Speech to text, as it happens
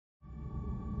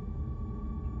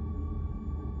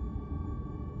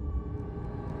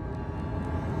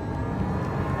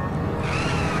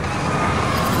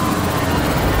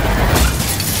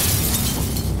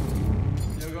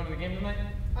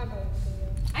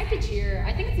have to cheer.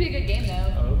 I think it's gonna be a good game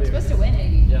though. Oh, We're supposed to win,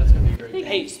 maybe. Yeah, it's gonna be a great game.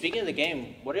 Hey, speaking of the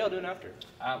game, what are y'all doing after?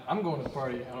 I'm going to the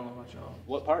party. I don't know about y'all.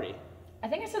 What party? I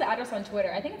think I saw the address on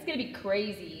Twitter. I think it's gonna be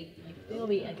crazy. There'll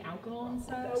be like alcohol and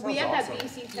stuff. We have awesome. that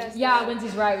BC test. Yeah,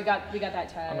 Lindsay's right. We got that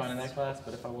test. I'm not in that class,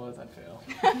 but if I was, I'd fail.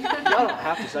 Y'all don't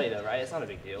have to study though, right? It's not a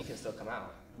big deal. You can still come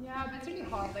out. Yeah, but it's gonna be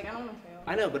hard. Like, I don't want to fail.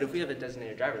 I know, but if we have a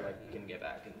designated driver, like, you can get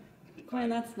back. And Quinn,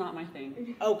 that's not my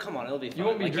thing. oh, come on, it'll be fine. You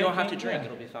won't be like, you don't have to drinking? drink, Yeah.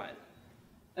 it'll be fine.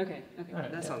 Okay, okay. All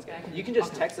right. That sounds good. You can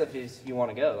just text us if you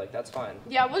want to go, like, that's fine.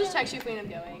 Yeah, we'll just text you if we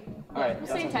end up going. Alright, We'll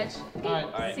stay in touch.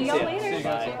 All right. See y'all ya. later. See you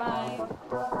guys.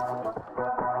 Bye.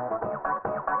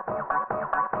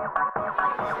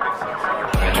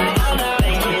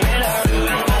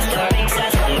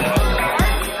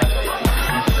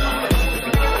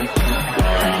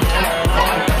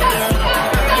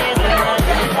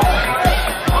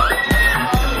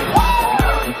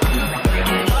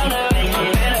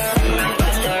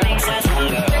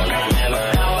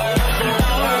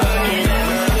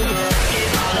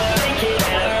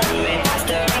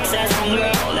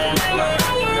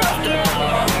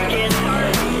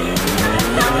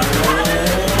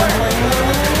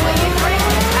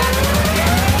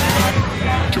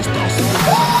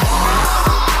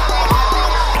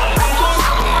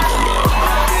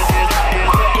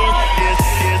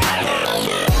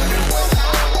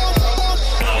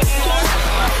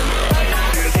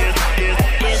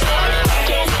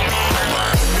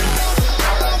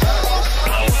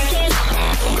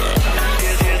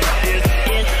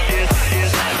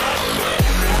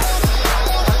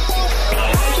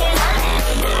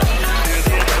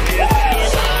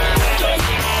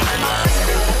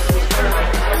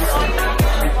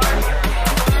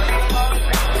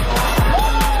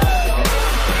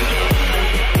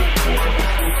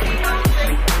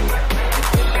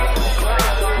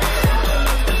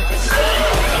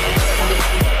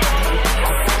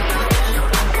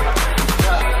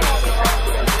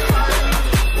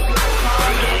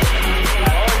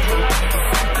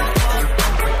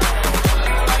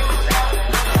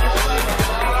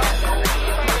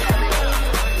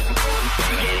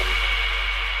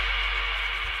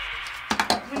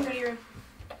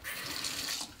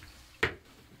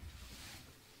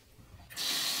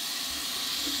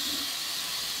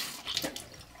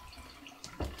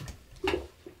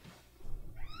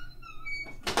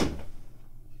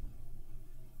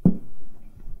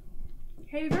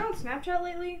 Hey, have you been on Snapchat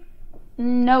lately?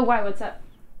 No, why? What's up?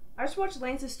 I just watched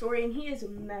Lance's story and he is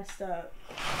messed up.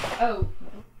 Oh,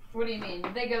 what do you mean?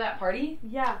 Did they go to that party?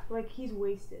 Yeah, like he's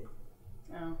wasted.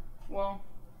 Oh, well,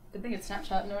 good thing it's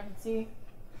Snapchat. No one can see.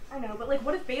 I know, but like,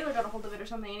 what if Baylor got a hold of it or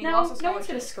something and he No, lost his no one's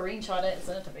scholarship? gonna screenshot it and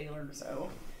send it to Baylor. So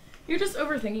you're just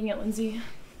overthinking it, Lindsay.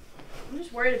 I'm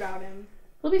just worried about him.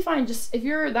 He'll be fine. Just if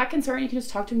you're that concerned, you can just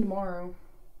talk to him tomorrow.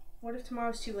 What if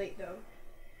tomorrow's too late though?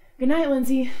 Good night,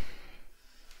 Lindsay.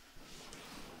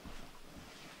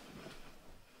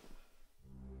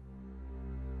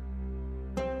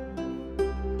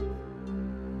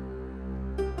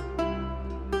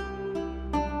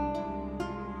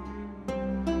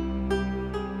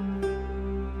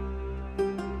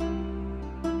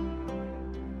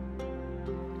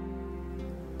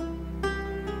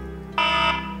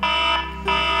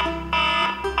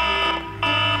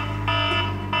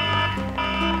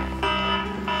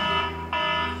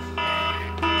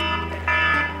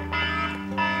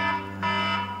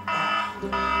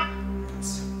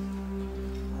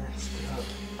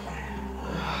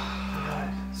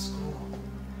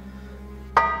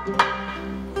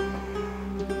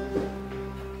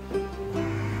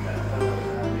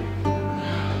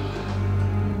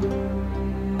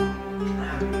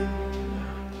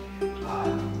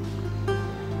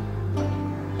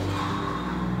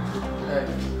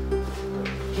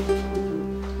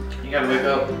 You gotta wake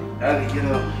up. Abby, get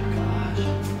up.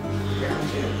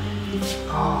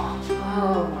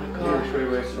 Oh my You were god. pretty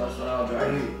wasted last night. I'll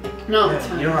drive you. No, Yeah, it's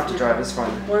fine. you don't have to drive, it's fine.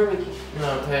 Where are we?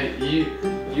 No, hey,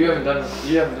 you haven't done this.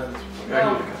 You haven't done this before. I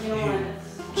No, need to go. you know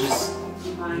what? Just,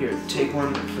 Fine. here, take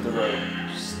one for the road.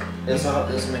 Just, this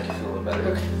will make you feel a little better.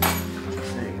 Okay.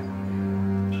 There you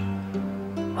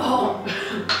go. Oh.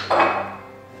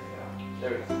 There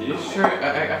we go. Are you sure?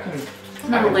 I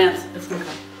can. No, Lance, it's gonna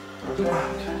come.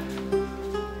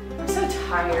 I'm so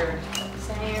tired.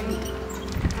 Same.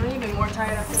 I'm even more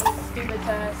tired after this stupid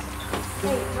test. Hey,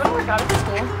 do you want to work out at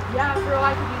school? Yeah, for all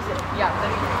I could use it. Yeah,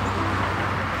 that'd be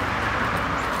great.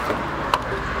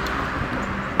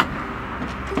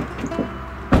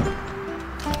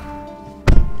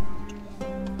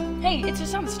 Hey, it's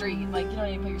just on the street. Like, you don't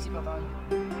need to put your seatbelt on.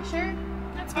 You sure?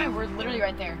 That's fine. We're literally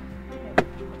right there.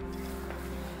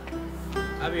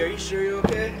 Abby, are you sure you're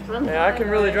okay? Yeah, I can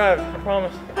really drive. I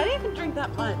promise. I didn't even drink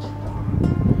that much.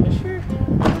 You sure?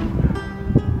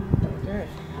 Okay.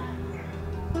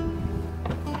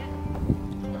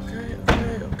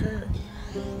 Okay.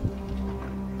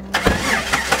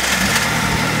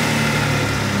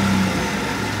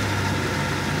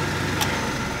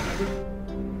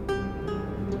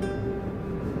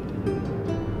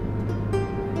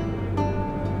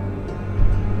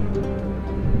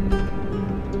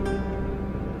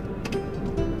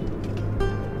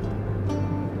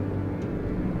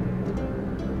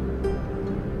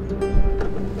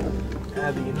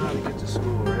 Abby, you know how to get to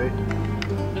school, right?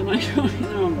 Am I going the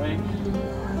wrong way?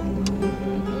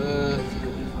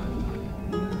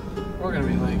 We're gonna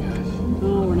be late, guys.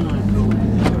 No, we're not.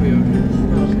 We'll be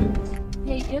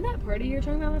okay. Hey, you know that party you were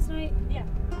talking about last night? Yeah.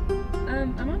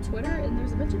 I'm on Twitter and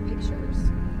there's a bunch of pictures.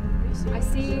 I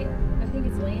think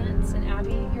it's Lance and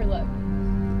Abby. Here, look.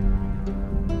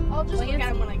 I'll just look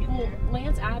at it when I get there.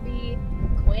 Lance, Abby,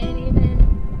 Quinn even.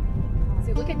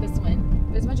 See, look at this one.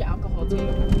 There's a bunch of alcohol too.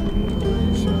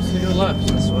 To your left.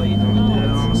 That's why you don't No, get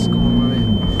it's- on the school money.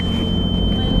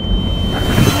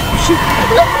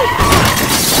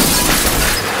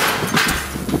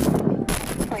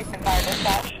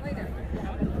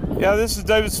 Yeah, this is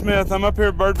David Smith. I'm up here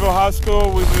at Birdville High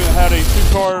School. We've had a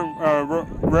two-car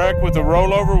wreck with a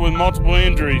rollover with multiple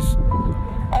injuries.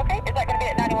 Okay, is that going to be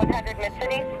at 9100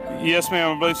 Mid-City? Yes,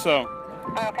 ma'am, I believe so.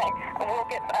 Okay, we'll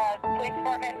get police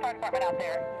department and fire department out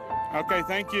there. Okay,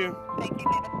 thank you. Thank you,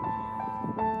 David.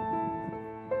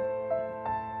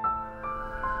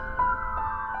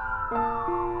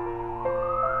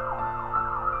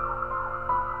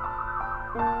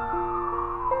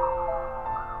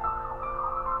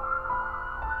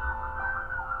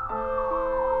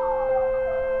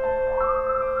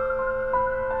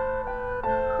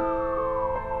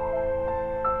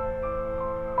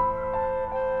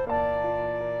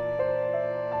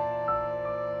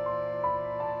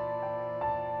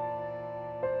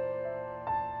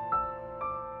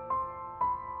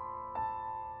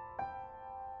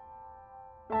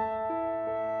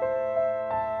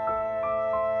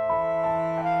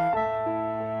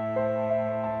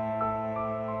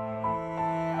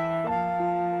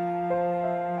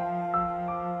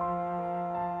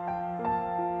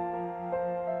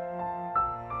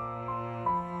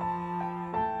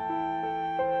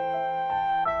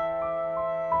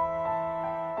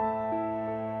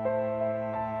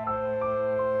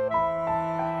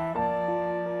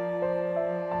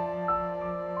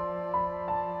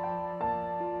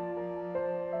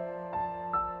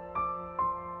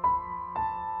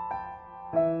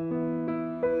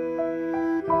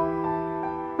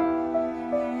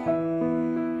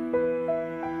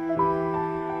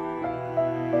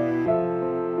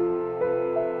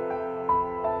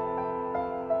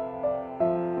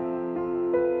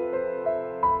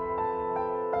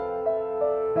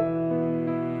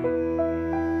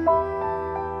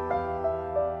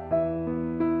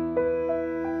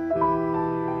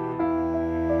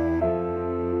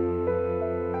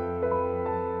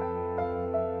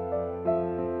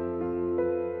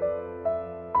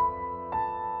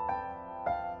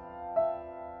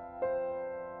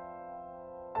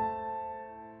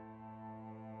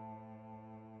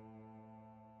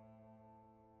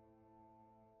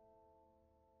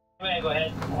 Go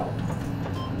ahead.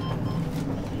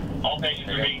 All patients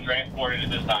are being transported at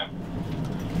this time.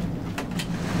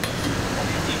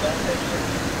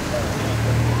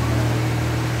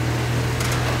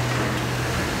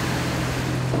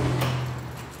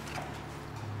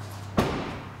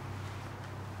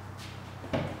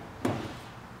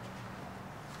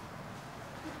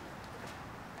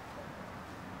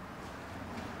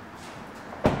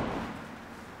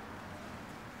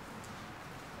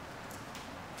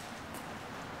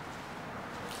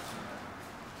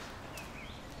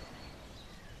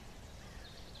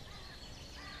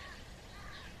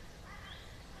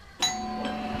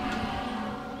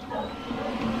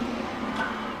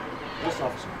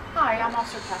 Hi, I'm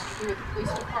Officer Cassidy with the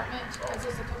police department. Is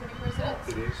this a company residence?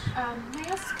 It is. May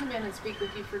I just come in and speak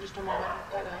with you for just a moment?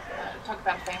 I've got to talk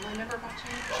about a family member by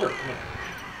chance. Sure.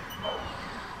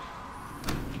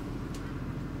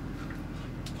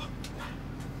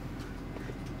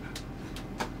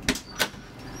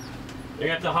 You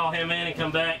have to haul him in and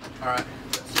come back. All right.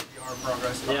 CPR in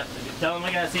progress. Yep. Tell him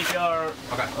I got CPR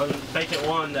on patient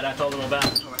 1 that I told him about.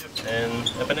 And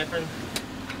epinephrine.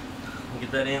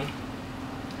 Get that in.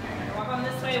 Walk on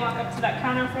this way, walk up to that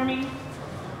counter for me.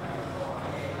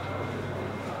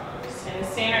 And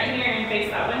stand right here and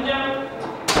face that window.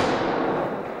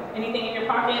 Anything in your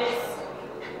pockets?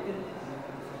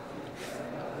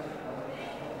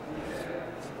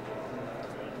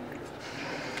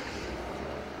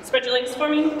 Spread your legs for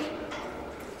me.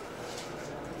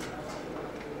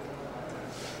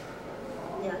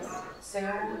 Yes.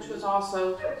 Sarah, which was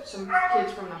also some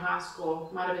kids from the high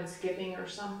school, might have been skipping or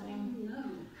something.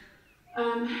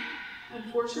 No.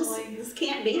 Unfortunately. This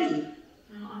can't be.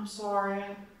 No, I'm sorry.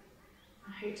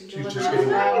 I hate to She's deliver just this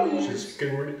bad news. she's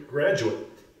getting ready to graduate.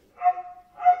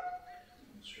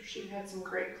 I'm sure she had some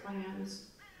great plans.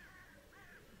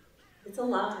 It's a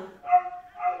lie.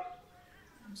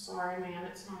 I'm sorry, man,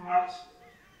 it's not.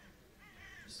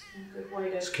 Just a good way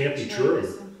to This can't be share true.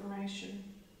 this information.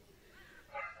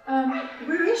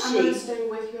 Where is I'm she? gonna stay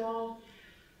with y'all.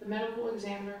 The medical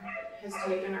examiner has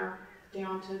taken her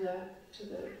down to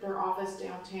their office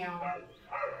downtown.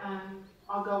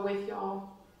 I'll go with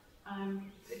y'all.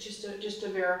 Just to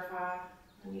verify.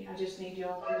 I just need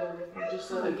y'all to go with me, just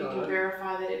so that you can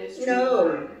verify that it is true.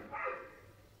 No.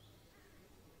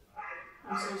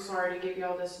 I'm so sorry to give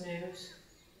y'all this news.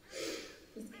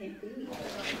 This can't be.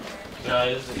 No,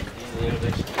 it was an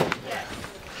innovation. Yes,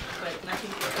 but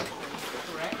nothing correct.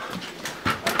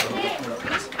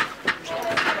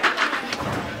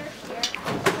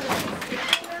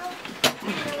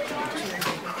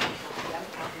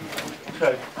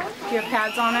 Okay. Do you have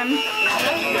pads on him?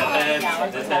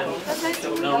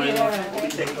 No reason.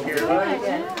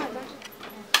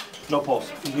 No pulse.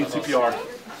 You need CPR.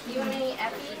 You want any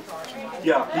epi?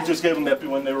 Yeah, he just gave him epi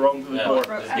when they were rolling through the door.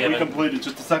 Yeah. We completed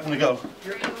just a second ago.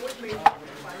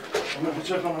 I'm going to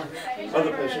check on our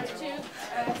other patients.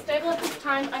 Stable at this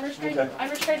time, unrestrained, Okay.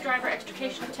 unrestrained driver,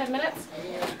 extrication of 10 minutes.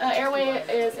 Airway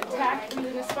is intact,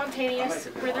 breathing is spontaneous,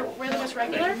 rhythm is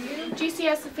regular.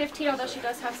 GCS of 15, although she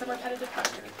does have some repetitive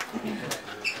pressure.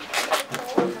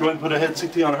 Go ahead and put a head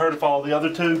CT on her to follow the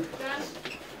other two.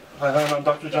 Hi, I'm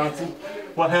Dr. Johnson.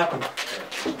 What happened?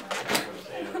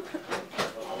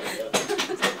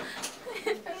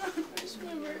 Just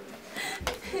remember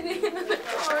hitting another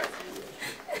car.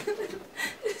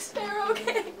 Is Sarah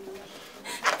okay?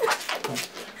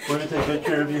 We're going to take good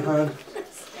care of you, hon.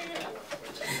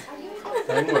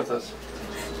 Hang with us.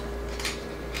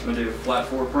 I'm gonna do flat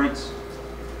 4 prints.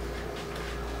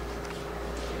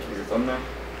 Get your thumb now.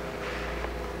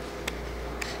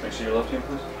 Make sure your left hand,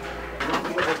 please.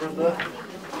 Over the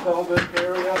pelvic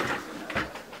area.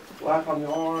 Black on the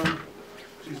arm.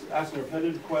 She's asking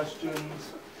repetitive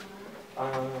questions.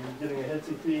 Getting a head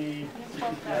CT.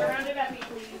 Round it at me,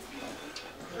 please.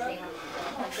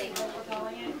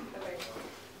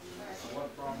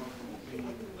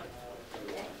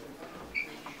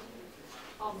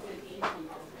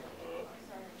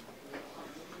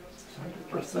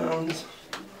 Ultrasounds.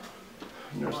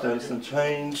 Nurse status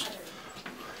unchanged.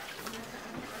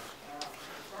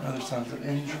 Other signs of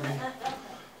injury.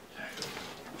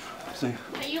 See.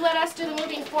 That you let us do the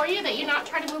moving for you, that you not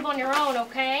try to move on your own,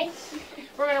 okay?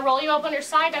 We're gonna roll you up on your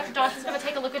side. Dr. Johnson's gonna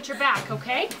take a look at your back,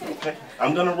 okay? Okay.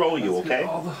 I'm gonna roll you, okay?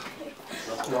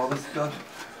 Get all this stuff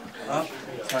up.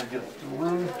 Try to get it to the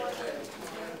room.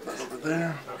 Over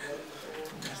there.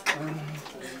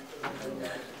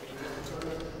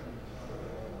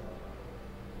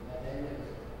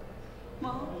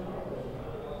 Mom?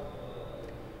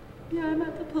 Yeah, I'm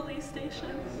at the police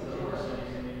station.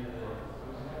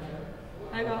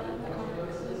 I got in the car.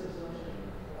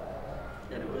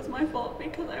 And it was my fault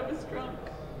because I was drunk.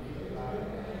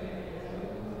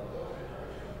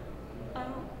 I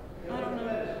don't know.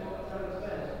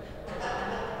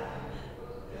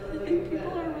 I think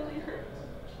people are really hurt.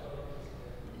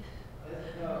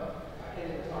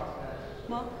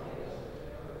 Mom?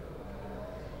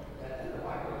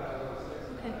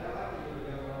 Okay.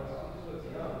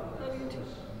 Love you too.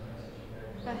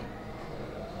 Bye.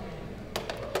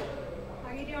 How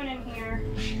are you doing in here?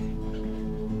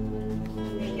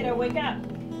 Kiddo, wake up.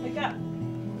 Wake up.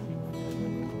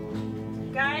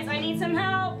 Guys, I need some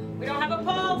help. We don't have a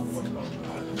pulse.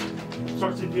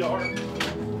 Start CPR.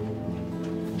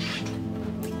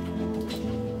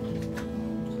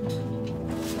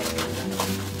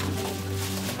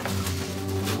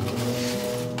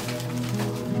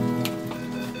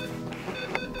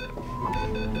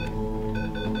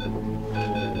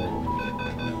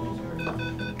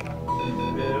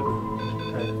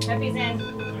 Peppy's in.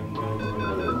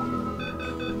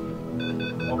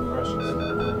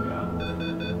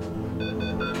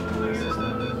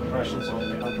 Compressions on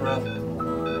the breath.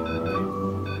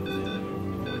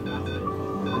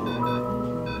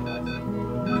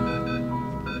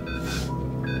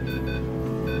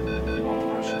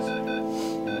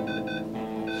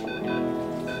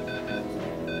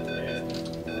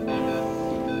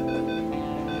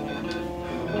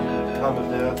 Time of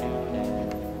death.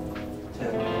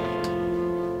 10.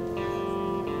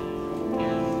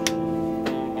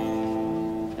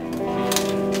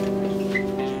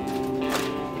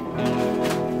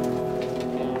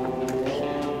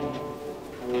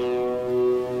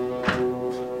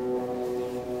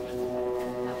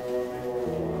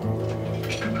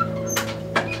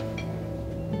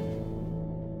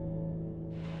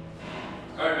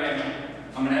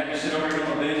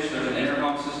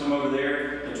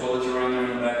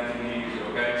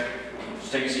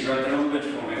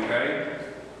 okay?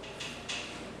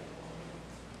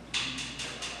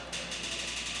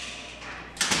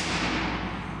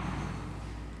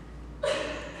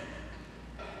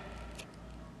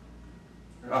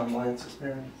 Lance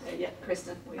experience? Yeah,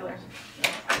 Kristen Wheeler.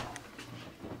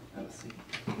 Have a seat.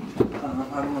 I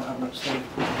don't know how much they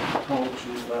told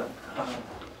you, but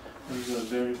there was a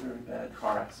very, very bad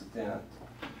car accident.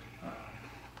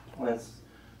 Lance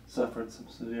suffered some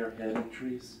severe head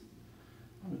injuries.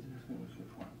 We did everything we could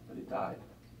for him, but he died.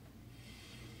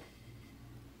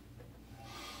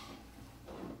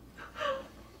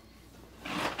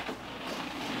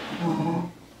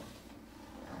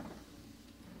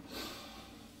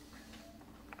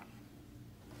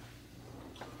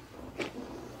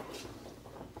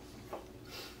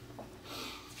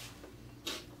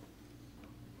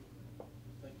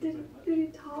 Did he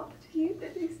talk to you?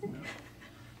 Did he say? No.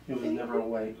 He was never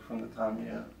awake from the time he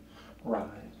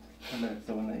arrived. And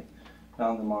so when they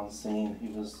found him on scene, he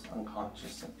was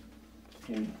unconscious and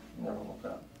he never woke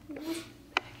up.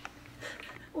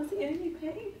 Was he in any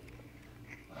pain?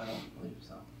 I don't believe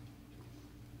so.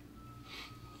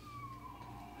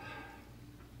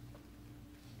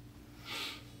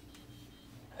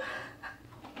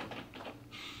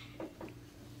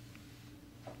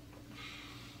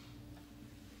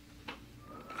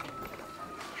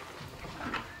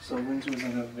 So Lindsey was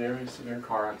in a very severe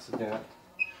car accident.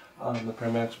 The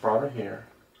paramedics brought her here.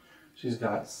 She's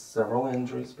got several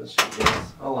injuries, but she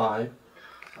is alive.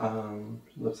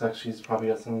 Looks like she's probably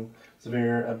got some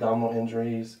severe abdominal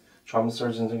injuries. Trauma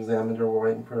surgeons examined her. We're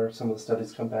waiting for some of the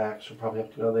studies to come back. She'll probably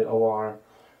have to go to the OR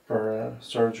for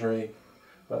surgery,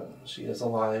 but she is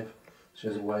alive.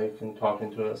 She's awake and talking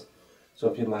to us. So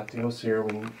if you'd like to go see her,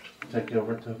 we can take you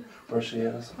over to where she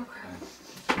is. Okay.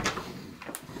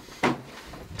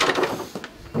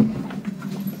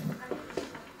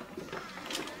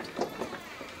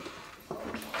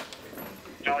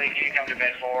 Tony, can you come to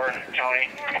bed 4? Tony?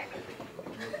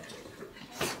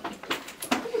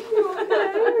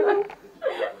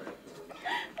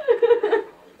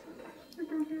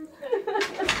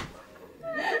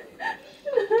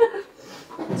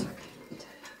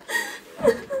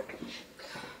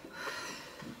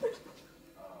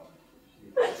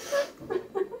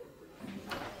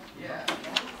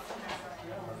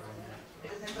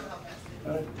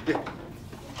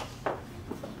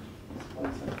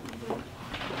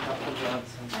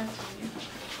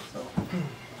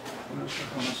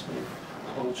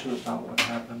 About what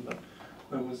happened, but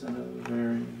it was in a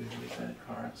very, very bad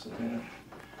car accident.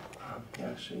 He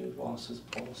actually lost his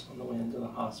pulse on the way into the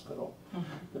hospital.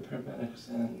 The paramedics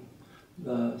and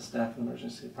the staff in the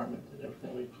emergency department did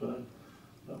everything we could,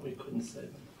 but we couldn't save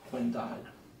him. Quinn died.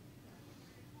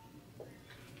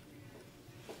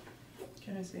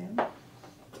 Can I see him?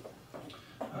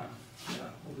 Yeah,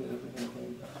 we did everything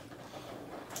Quinn died.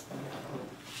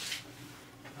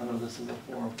 I know this is a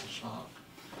horrible shock.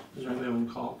 Is there anybody we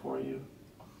can call for you?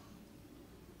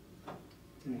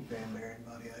 Van Mary,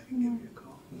 buddy, I can give you a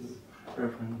call.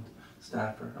 Reverend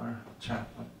Stafford, our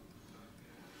chaplain.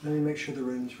 Let me make sure the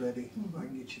room's ready. I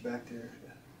can get you back there.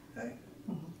 Okay?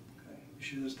 Okay. You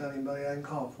sure there's not anybody I can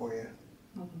call for you?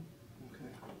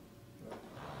 Okay.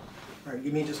 All right,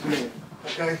 give me just a minute,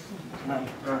 okay? No.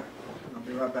 All right, I'll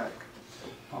be right back.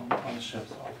 On the shift,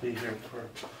 so I'll be here for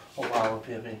a while if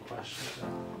you have any questions.